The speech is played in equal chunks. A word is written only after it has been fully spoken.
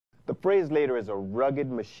The Phraselator is a rugged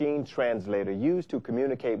machine translator used to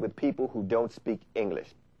communicate with people who don't speak English.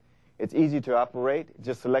 It's easy to operate.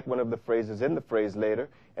 Just select one of the phrases in the Phraselator,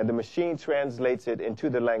 and the machine translates it into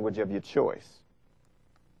the language of your choice.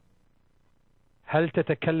 هل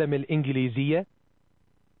تتكلم الإنجليزية؟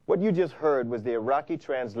 What you just heard was the Iraqi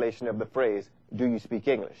translation of the phrase, "Do you speak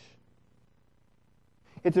English?"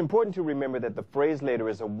 It's important to remember that the Phraselator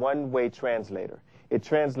is a one-way translator. It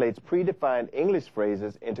translates predefined English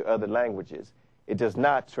phrases into other languages. It does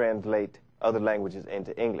not translate other languages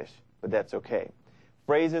into English, but that's okay.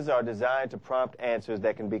 Phrases are designed to prompt answers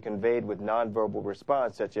that can be conveyed with nonverbal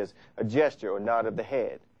response, such as a gesture or nod of the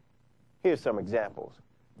head. Here's some examples.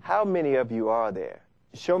 How many of you are there?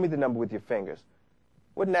 Show me the number with your fingers.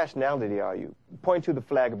 What nationality are you? Point to the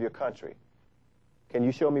flag of your country. Can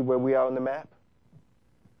you show me where we are on the map?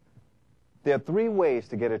 There are three ways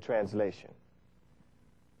to get a translation.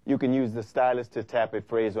 You can use the stylus to tap a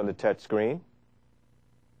phrase on the touch screen.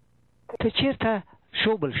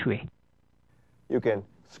 You can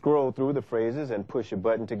scroll through the phrases and push a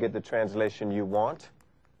button to get the translation you want,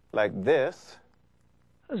 like this.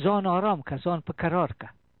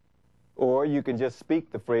 Or you can just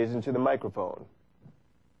speak the phrase into the microphone.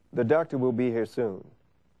 The doctor will be here soon.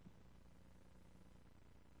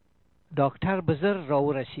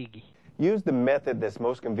 Use the method that's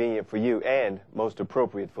most convenient for you and most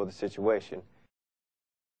appropriate for the situation.